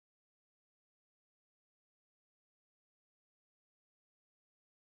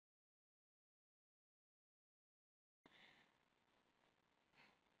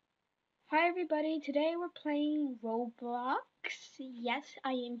Hi everybody, today we're playing Roblox. Yes,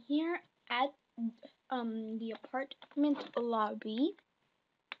 I am here at the apartment lobby.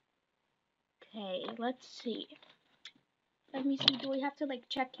 Okay, let's see. Let me see, do we have to like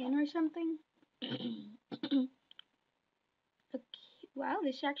check in or something? Okay, wow,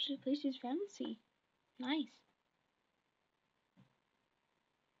 this actually place is fancy. Nice.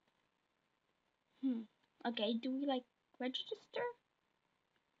 Okay, do we like register?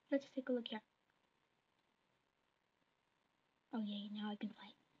 Let's take a look here. Oh yay, now I can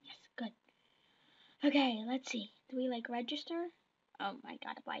fly. Yes, good. Okay, let's see. Do we like register? Oh my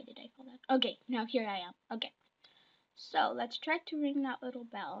god, why did I fall down? Okay, now here I am. Okay. So let's try to ring that little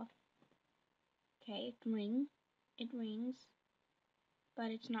bell. Okay, it rings,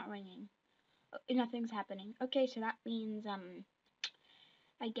 but it's not ringing. Nothing's happening. Okay, so that means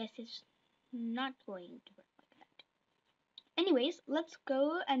I guess it's not going to work like that. Anyways, let's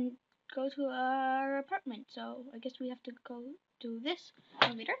go to our apartment. So I guess we have to go to this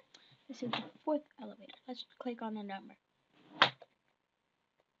elevator. This is the 4th elevator. Let's click on the number.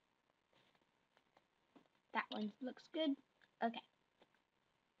 That one looks good. Okay.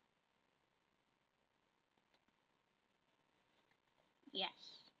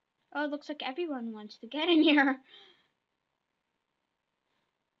 Yes. Oh, it looks like everyone wants to get in here.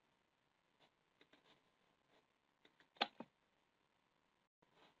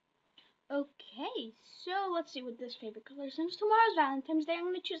 Okay, so let's see what this favorite color is. Since tomorrow's Valentine's Day, I'm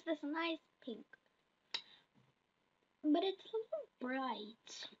going to choose this nice pink. But it's a little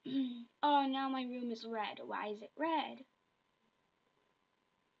bright. Oh, now my room is red. Why is it red?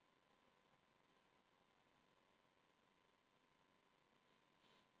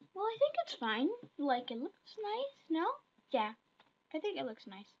 Well, I think it's fine. Like, it looks nice, no? Yeah, I think it looks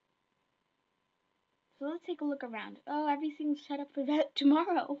nice. So let's take a look around. Oh, everything's set up for that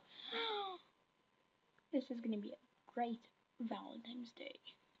tomorrow. This is going to be a great Valentine's Day.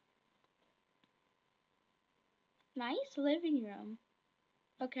 Nice living room.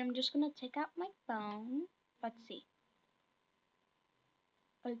 Okay, I'm just going to take out my phone. Let's see.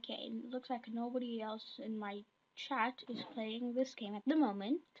 Okay, it looks like nobody else in my chat is playing this game at the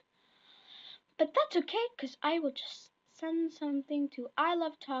moment. But that's okay, because I will just send something to I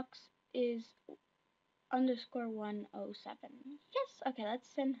love talks is underscore 107. Yes, okay,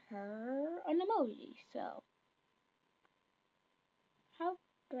 let's send her an emoji. So, how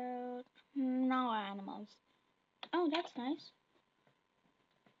about no animals? Oh, that's nice.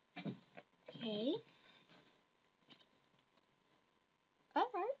 Okay.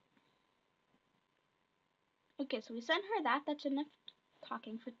 Alright. Okay, so we sent her that. That's enough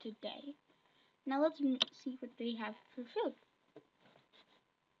talking for today. Now let's see what they have for food.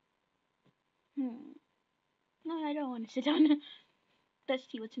 No, I don't want to sit down. Let's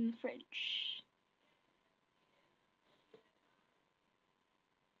see what's in the fridge.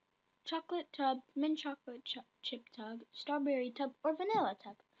 Chocolate tub, mint chocolate chip tub, strawberry tub, or vanilla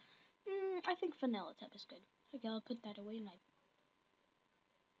tub. I think vanilla tub is good. Okay, I'll put that away in my...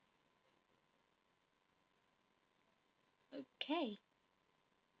 Okay.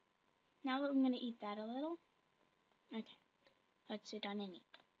 Now I'm going to eat that a little. Okay. Let's sit down and eat.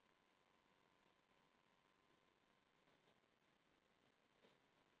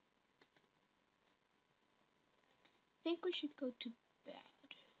 I think we should go to bed.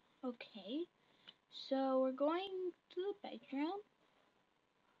 Okay. So we're going to the bedroom.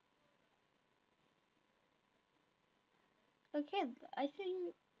 Okay, I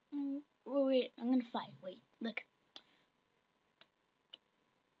think... wait, I'm going to fly. Wait, look.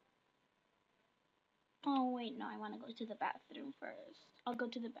 Oh, wait, no, I want to go to the bathroom first. I'll go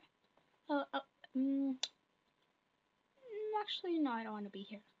to the bath. Actually, no, I don't want to be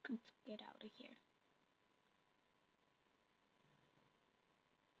here. Let's get out of here.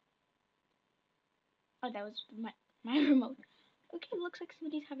 Oh, that was my remote. Okay, looks like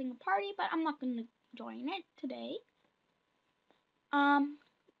somebody's having a party, but I'm not going to join it today.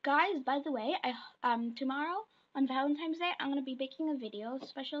 Guys, by the way, tomorrow on Valentine's Day, I'm going to be making a video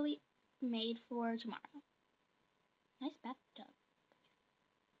specially made for tomorrow. Nice bathtub.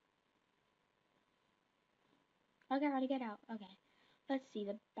 Okay, I gotta get out. Okay. Let's see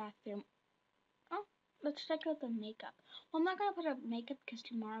the bathroom. Oh, let's check out the makeup. Well, I'm not gonna put up makeup because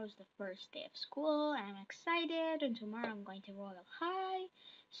tomorrow is the first day of school and I'm excited, and tomorrow I'm going to Royal High.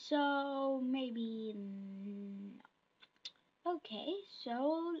 So maybe no. Okay,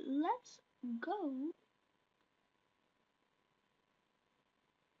 so let's go.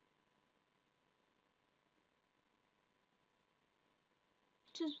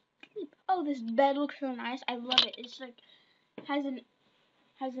 To sleep. Oh, this bed looks so nice. I love it. It's like has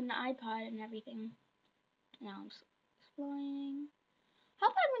has an iPod and everything. Now I'm exploring. How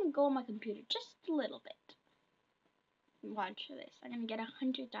about I'm gonna go on my computer just a little bit. Watch this. I'm gonna get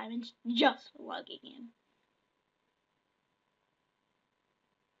 100 diamonds just for logging in.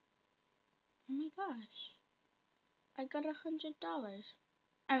 Oh my gosh. I got $100.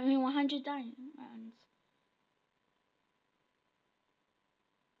 I mean 100 diamonds.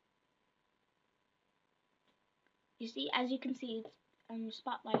 You see, as you can see, it's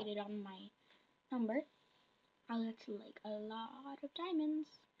spotlighted on my number. Oh, that's like a lot of diamonds.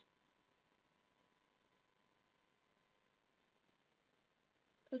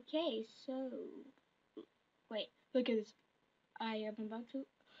 Okay, so wait, look at this. I am about to.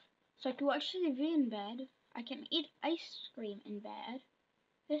 So I can watch TV in bed. I can eat ice cream in bed.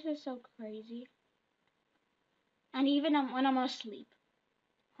 This is so crazy. And even when I'm asleep.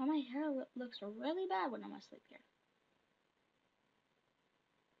 Oh, my hair looks really bad when I'm asleep here.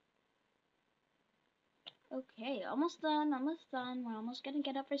 Okay, almost done, almost done. We're almost gonna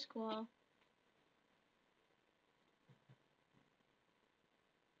get up for school.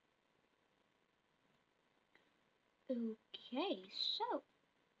 Okay, so.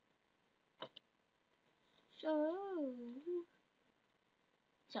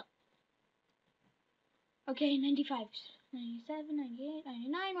 Okay, 95, 97, 98,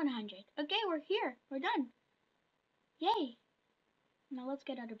 99, 100. Okay, we're here. We're done. Yay. Now let's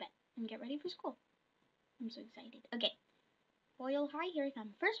get out of bed and get ready for school. I'm so excited. Okay. Royal High, here I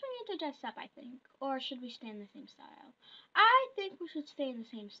come. First, we need to dress up, I think. Or should we stay in the same style? I think we should stay in the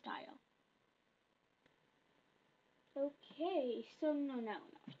same style. Okay, so no.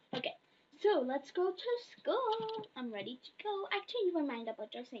 Okay, so let's go to school. I'm ready to go. I changed my mind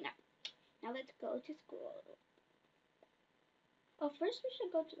about dressing up. Now let's go to school. Oh, first we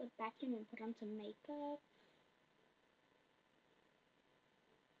should go to the bathroom and put on some makeup.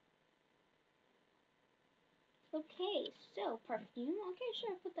 Okay, so perfume. Okay,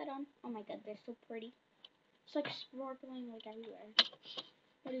 sure, put that on. Oh my god, they're so pretty. It's like sparkling like everywhere.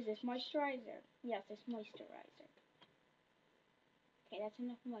 What is this? Moisturizer. Yes, it's moisturizer. Okay, that's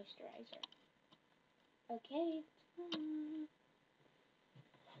enough moisturizer. Okay.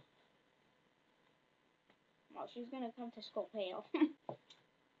 Well, she's gonna come to school pale.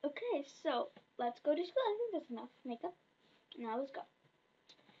 Okay, so let's go to school. I think that's enough makeup. Now let's go.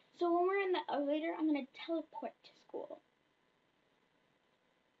 So when we're in the elevator, I'm gonna teleport to school.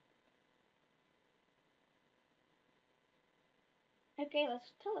 Okay,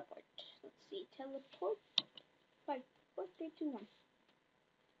 let's teleport. Let's see, teleport. 5, 4, 3, 2, 1.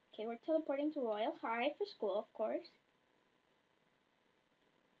 Okay, we're teleporting to Royal High for school, of course.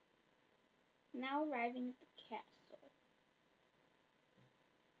 Now arriving at the castle.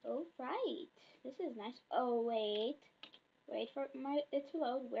 Oh, right. This is nice. Oh, wait. Wait for it to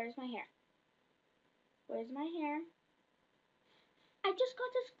load. Where's my hair? Where's my hair? I just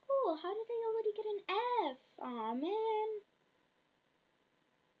got to school. How did I already get an F? Aw, man.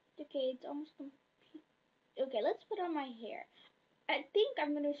 Okay, it's almost complete. Okay, let's put on my hair. I think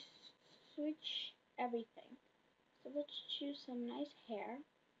I'm gonna switch everything. So let's choose some nice hair.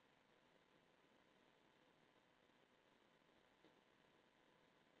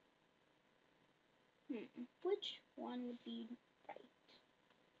 Which one would be right?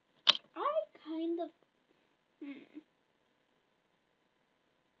 I kind of.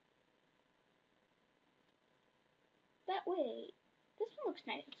 That way. This one looks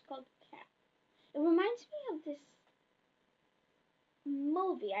nice. It's called Cat. It reminds me of this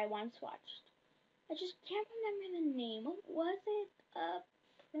movie I once watched. I just can't remember the name. What was it?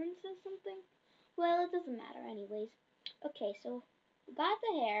 Princess something? Well, it doesn't matter anyways. Okay, so we got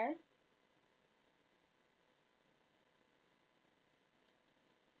the hair.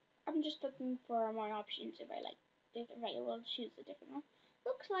 I'm just looking for more options if I will choose a different one.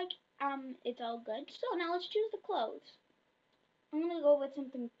 Looks like it's all good. So now let's choose the clothes. I'm gonna go with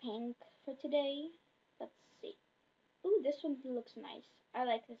something pink for today. Let's see. Ooh, this one looks nice. I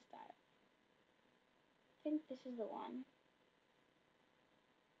like this style. I think this is the one.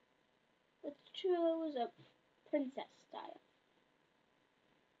 Let's choose a princess style.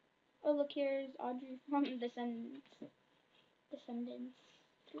 Oh, look, here's Audrey from Descendants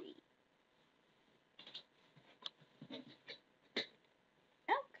 3.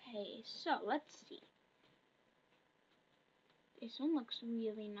 Okay, so let's see. This one looks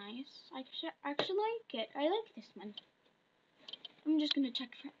really nice. I actually like it. I like this one. I'm just gonna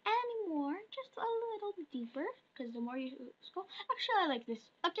check for any more, just a little deeper, because the more you scroll. Actually, I like this.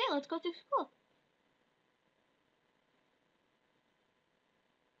 Okay, let's go to school.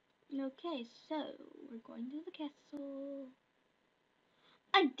 Okay, so we're going to the castle.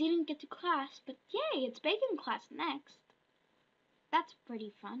 I didn't get to class, but yay, it's baking class next. That's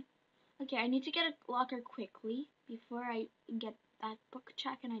pretty fun. Okay, I need to get a locker quickly before I get that book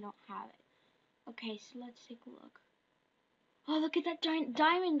check and I don't have it. Okay, so let's take a look. Oh, look at that giant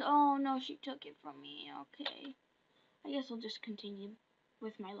diamond. Oh no, she took it from me. Okay. I guess I'll just continue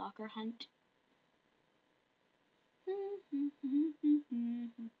with my locker hunt.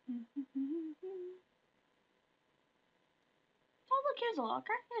 Oh, look, here's a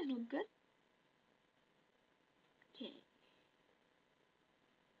locker. Here's look good. Okay.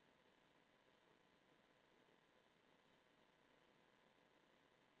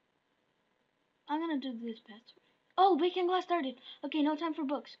 I'm gonna do this password. Oh, baking class started. Okay, no time for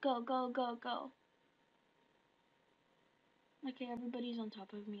books. Go, go, go, go. Okay, everybody's on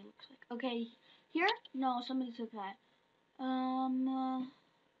top of me, looks like. Okay, here? No, somebody took that.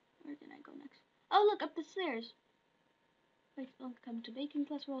 Where can I go next? Oh, look, up the stairs. Welcome to baking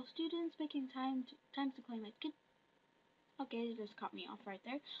class for all students. Baking time to claim it. Good. Okay, it just caught me off right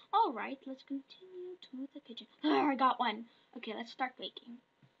there. Alright, let's continue to the kitchen. I got one. Okay, let's start baking.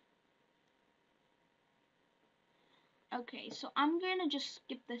 Okay, so I'm gonna just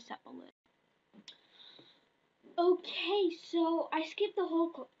skip this up a little. Okay, so I skipped the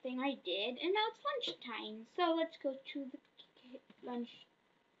whole thing I did, and now it's lunchtime. So let's go to the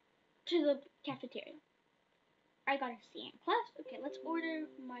cafeteria. I got a C in class. Okay, let's order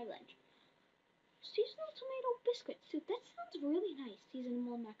my lunch. Seasonal tomato biscuit soup. That sounds really nice.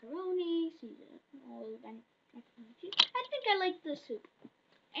 Seasonal macaroni, seasonal macaroni cheese. I think I like the soup.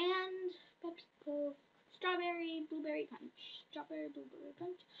 And Pepsi Coke, strawberry, blueberry punch. Strawberry, blueberry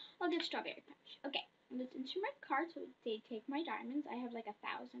punch. I'll get strawberry punch. Okay, let's enter my card so they take my diamonds. I have like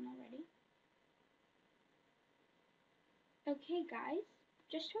 1,000 already. Okay, guys,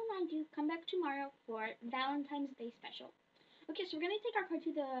 just to remind you, come back tomorrow for Valentine's Day special. Okay, so we're gonna take our card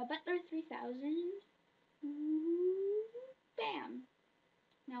to the Butler 3000. Bam.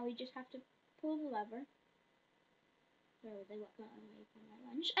 Now we just have to pull the lever. Where was I away from my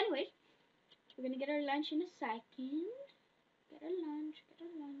lunch? Anyways, we're gonna get our lunch in a second. Get our lunch, get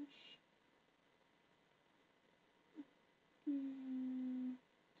our lunch.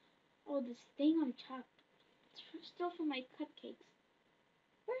 Oh, this thing on top. It's still from my cupcakes.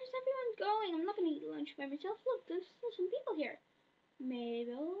 Where's everyone going? I'm not gonna eat lunch by myself. Look, there's still some people here.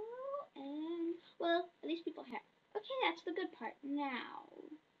 Mabel and, well, at least people here. Okay, that's the good part. Now,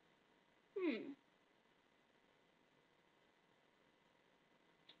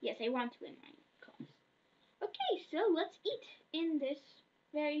 yes, I want to in my class. Okay, so let's eat in this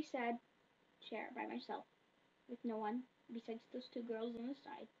very sad chair by myself with no one besides those two girls on the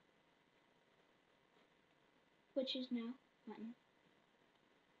side, which is now one.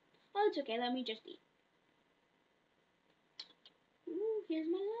 Oh, it's okay. Let me just eat. Ooh,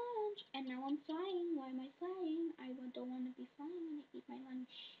 here's my lunch. And now I'm flying. Why am I flying? I don't want to be flying when I eat my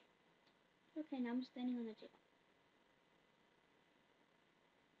lunch. Okay, now I'm standing on the table.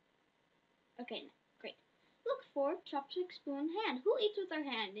 Okay, great. Look for chopstick, spoon, hand. Who eats with their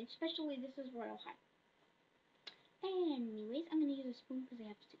hand? Especially this is Royal High. Anyways, I'm gonna use a spoon because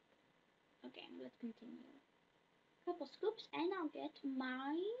I have soup. Okay, let's continue. Couple scoops, and I'll get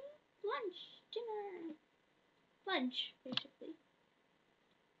my lunch, dinner, lunch, basically.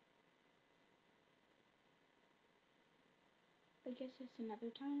 I guess it's another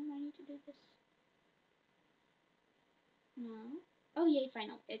time I need to do this. No. Oh, yay,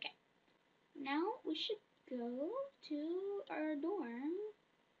 final. Okay. Now we should go to our dorm.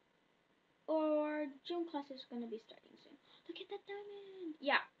 Or gym class is gonna be starting soon. Look at that diamond.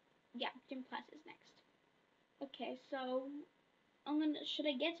 Yeah, gym class is next. Okay, so should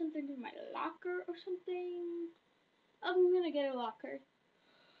I get something from my locker or something? I'm gonna get a locker.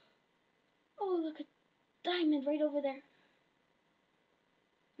 Oh, look at diamond right over there.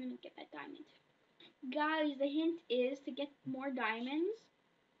 I'm gonna get that diamond. Guys, the hint is to get more diamonds.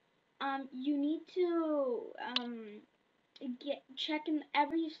 You need to check in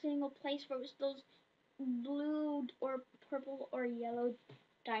every single place where those blue or purple or yellow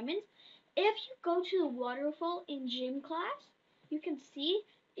diamonds. If you go to the waterfall in gym class, you can see,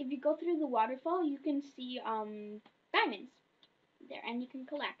 if you go through the waterfall, you can see diamonds there, and you can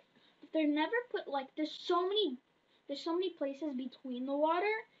collect. But they're never put, like, there's so many places between the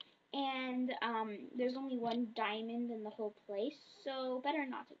water, and there's only one diamond in the whole place, so better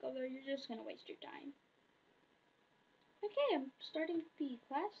not to go there. You're just gonna waste your time. Okay, I'm starting PE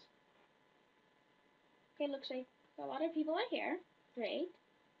class. Okay, looks like a lot of people are here. Great.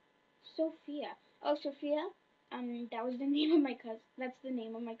 Sophia. Oh, Sophia. That was the name of my cousin. That's the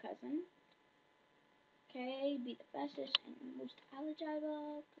name of my cousin. Okay, be the bestest and most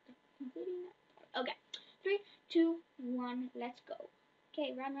eligible. Completing that. Okay, 3, 2, 1, let's go.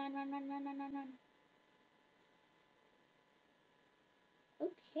 Okay, run, run, run, run, run, run, run, run.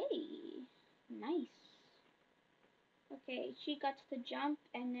 Okay, nice. Okay, she got to the jump,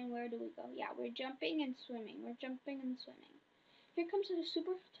 and then where do we go? Yeah, we're jumping and swimming. We're jumping and swimming. Here comes the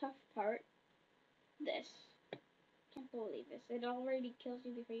super tough part. This. Can't believe this. It already kills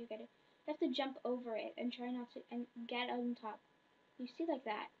you before you get it. You have to jump over it and try not to and get on top. You see like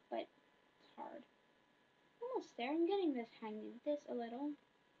that, but it's hard. Almost there. I'm getting this hang of this a little.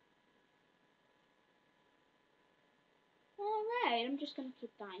 Alright, I'm just gonna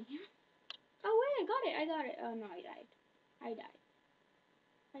keep dying here. Oh wait, I got it. I got it. Oh no, I died. I died.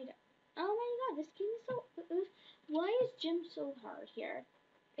 I died. Oh my god, this game is so. Why is gym so hard here?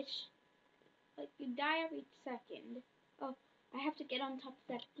 It's like you die every second. Oh, I have to get on top of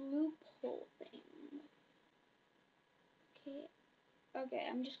that blue pole thing. Okay. Okay,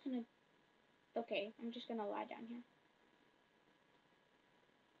 I'm just gonna. Okay, I'm just gonna lie down here.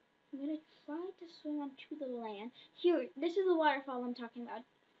 I'm gonna try to swim onto the land. Here, this is the waterfall I'm talking about.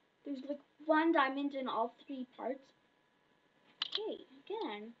 There's like one diamond in all 3 parts. Okay,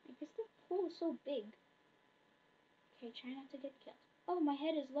 again, I guess the pool is so big. Okay, try not to get killed. Oh, my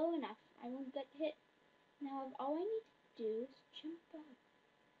head is low enough. I won't get hit. Now, all I need to do is jump up.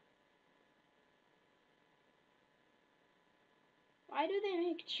 Why do they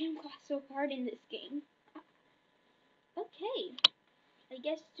make gym class so hard in this game? Okay, I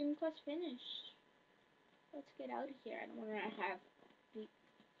guess gym class finished. Let's get out of here. I don't want to have be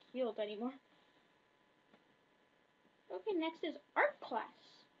healed anymore. Okay, next is art class,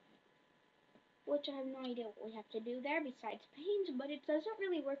 which I have no idea what we have to do there besides paint, but it doesn't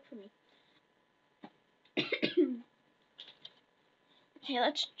really work for me. Okay,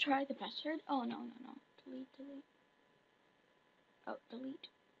 let's try the password. Oh, no. Delete. Oh, delete.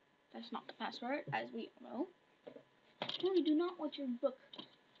 That's not the password, as we all know. No, you do not want your book. Hey,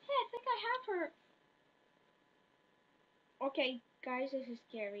 I think I have her. Okay, guys, this is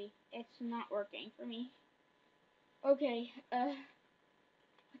scary. It's not working for me. Okay, what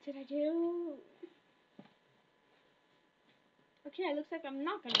did I do? Okay, it looks like I'm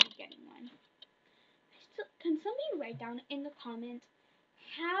not gonna be getting one. Can somebody write down in the comments,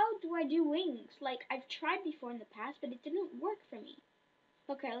 how do I do wings? Like, I've tried before in the past, but it didn't work for me.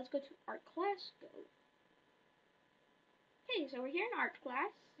 Okay, let's go to art class. Go. Okay, so we're here in art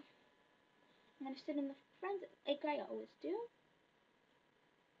class. I'm gonna sit in the front like I always do.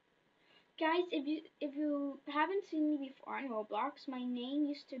 Guys, if you haven't seen me before on Roblox, my name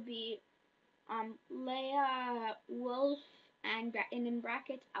used to be Leia Wolf and in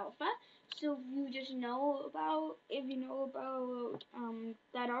brackets Alpha. So if you know about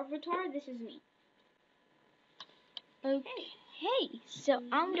that avatar, this is me. Okay, so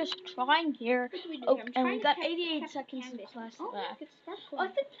I'm just trying here. Oh, and we got 88 seconds of class left. Oh, I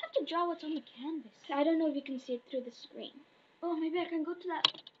think you have to draw what's on the canvas. I don't know if you can see it through the screen. Oh, maybe I can go to that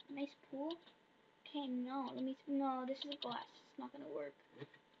nice pool. Okay, no, no, this is glass. It's not gonna work.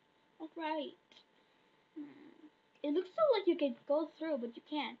 Alright. It looks so like you could go through, but you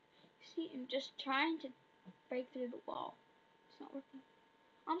can't. See, I'm just trying to break through the wall. It's not working.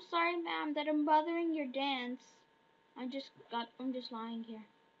 I'm sorry, ma'am, that I'm bothering your dance. I'm just lying here.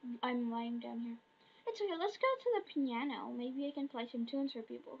 I'm lying down here. It's okay, let's go to the piano. Maybe I can play some tunes for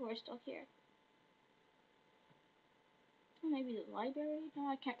people who are still here. Or maybe the library? No,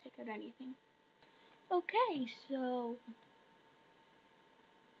 I can't take out anything. Okay, so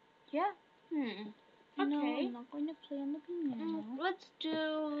yeah. Okay. No, I'm not going to play on the piano. Let's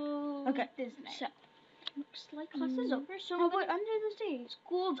do business. So looks like class is over. So how about under the stage?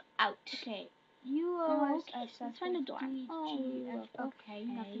 School's out. Okay. You okay. Let's find a dorm. Okay.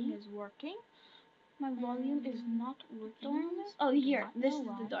 Nothing is working. My volume is not working. Dorms? Oh, here. This is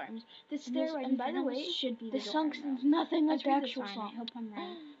the dorms. This stairway. And by the way, should be the song sounds nothing like the actual song. I hope I'm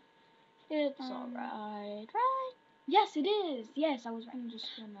right. It's alright, right? Yes, it is. Yes, I was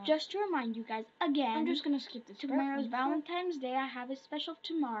right. Just to remind you guys again. I'm just gonna skip this. Tomorrow's Valentine's Day. I have a special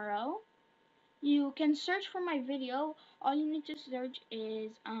tomorrow. You can search for my video. All you need to search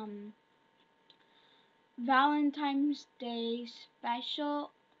is Valentine's Day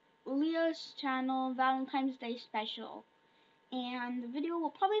special. Lias channel Valentine's Day special. And the video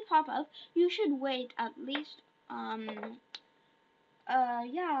will probably pop up. You should wait at least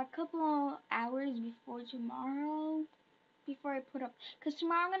yeah, a couple hours before tomorrow, before I put up, because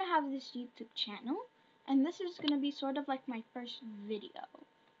tomorrow I'm gonna have this YouTube channel, and this is gonna be sort of like my first video.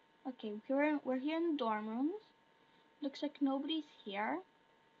 Okay, we're here in the dorm rooms. Looks like nobody's here.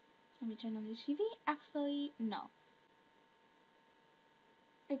 Let me turn on the TV. Actually, no.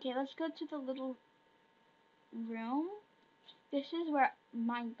 Okay, let's go to the little room. This is where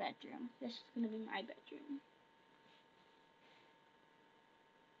my bedroom. This is gonna be my bedroom.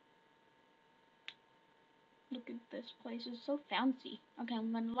 Look at this place. It's so fancy. Okay,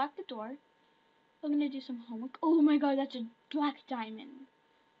 I'm gonna lock the door. I'm gonna do some homework. Oh my god, that's a black diamond.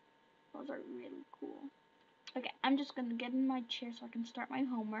 Those are really cool. Okay, I'm just gonna get in my chair so I can start my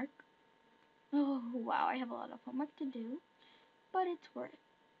homework. Oh wow, I have a lot of homework to do, but it's worth it.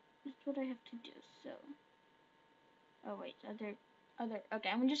 It's what I have to do. So, oh wait, okay,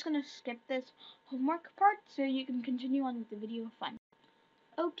 I'm just gonna skip this homework part so you can continue on with the video fun.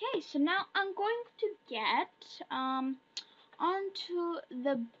 Okay, so now I'm going to get onto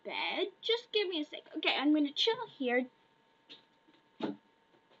the bed. Just give me a sec. Okay, I'm gonna chill here.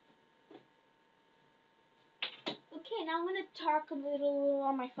 Okay, now I'm gonna talk a little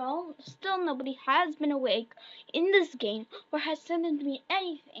on my phone. Still nobody has been awake in this game or has sent me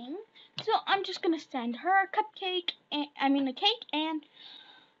anything. So I'm just gonna send her a cupcake, and, a cake and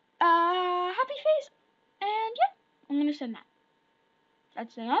happy face. And yeah, I'm gonna send that.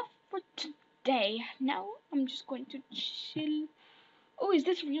 That's enough for today. Now I'm just going to chill. Oh, is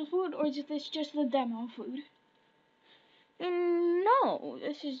this real food or is this just the demo food? No,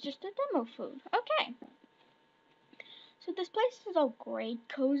 this is just a demo food. Okay. So this place is all great,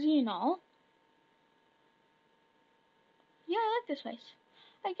 cozy and all. Yeah, I like this place.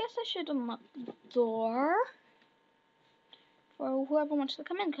 I guess I should unlock the door for whoever wants to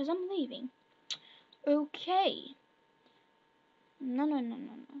come in because I'm leaving. Okay. No.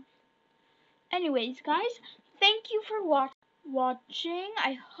 Anyways, guys, thank you for watching.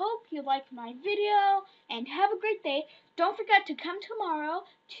 I hope you liked my video and have a great day. Don't forget to come tomorrow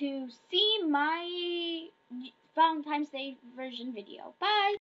to see my Valentine's Day version video. Bye!